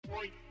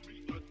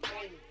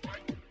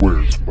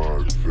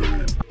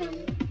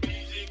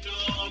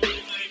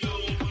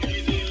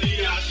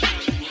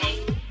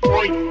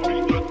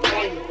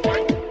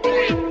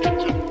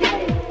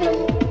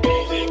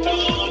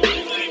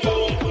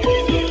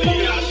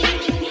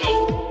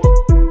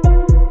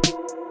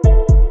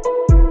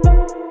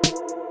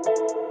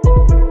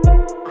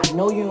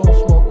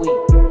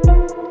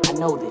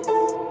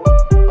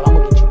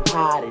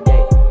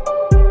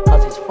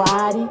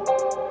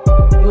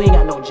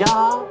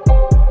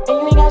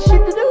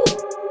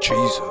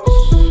Jesus.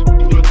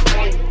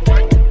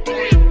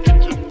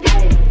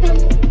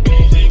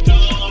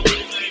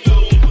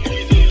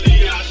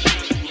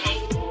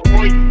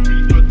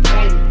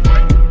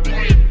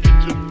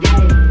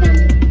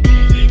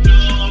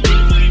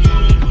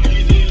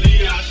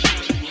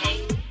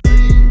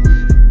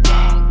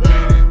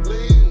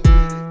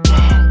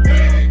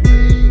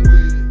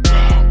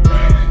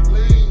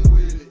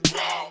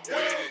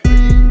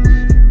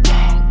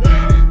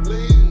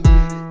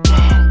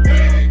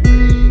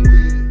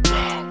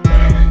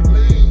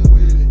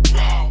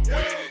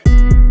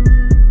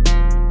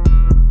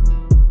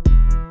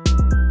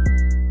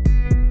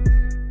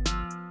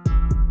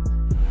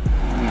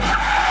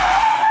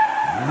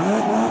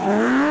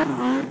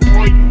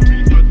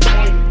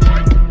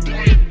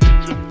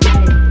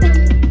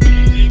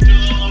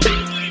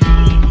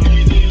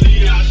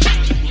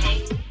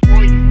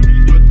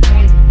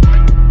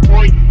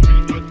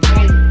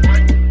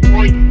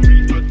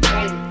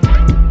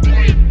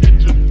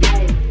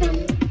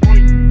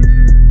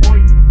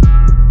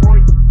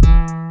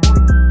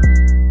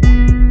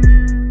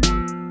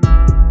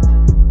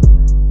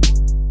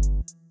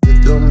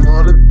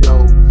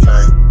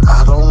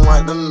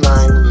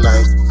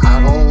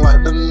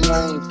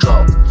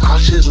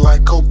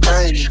 Like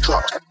cocaine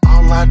drop.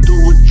 All I do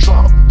is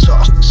drop,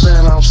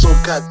 saying I'm so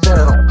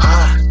goddamn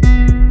high.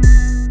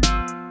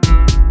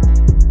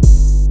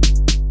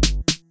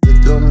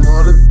 Get them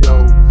all the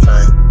dough,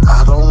 gang. I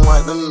don't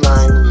like the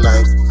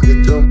 99.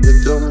 Get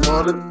them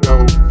all the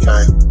dough,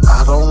 gang. I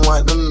don't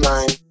like the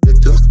 9.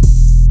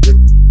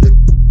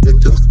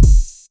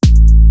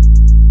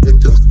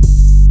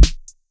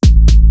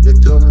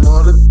 Get them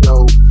all the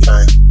dough,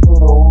 gang.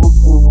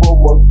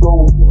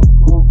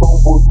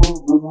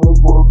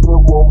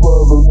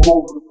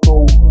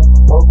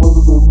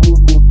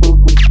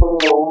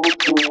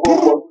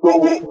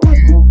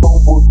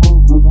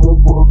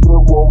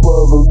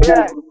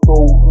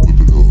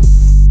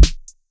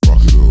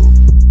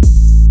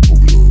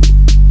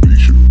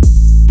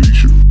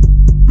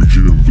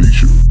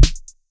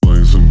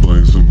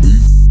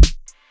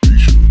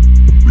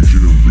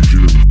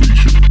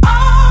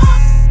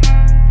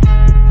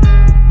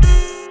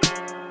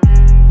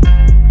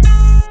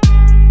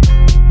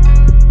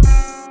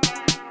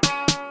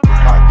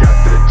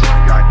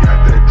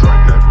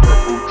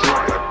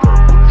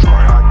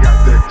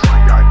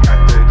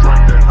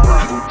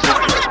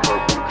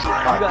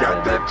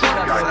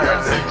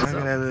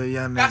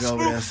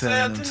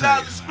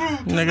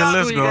 Nigga,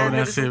 let's go over there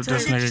and see if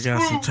this nigga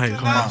got some tape.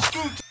 Come on.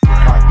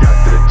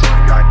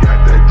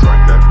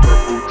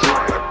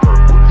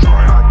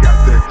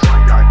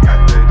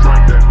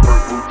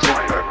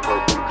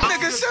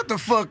 Nigga, shut the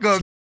fuck up.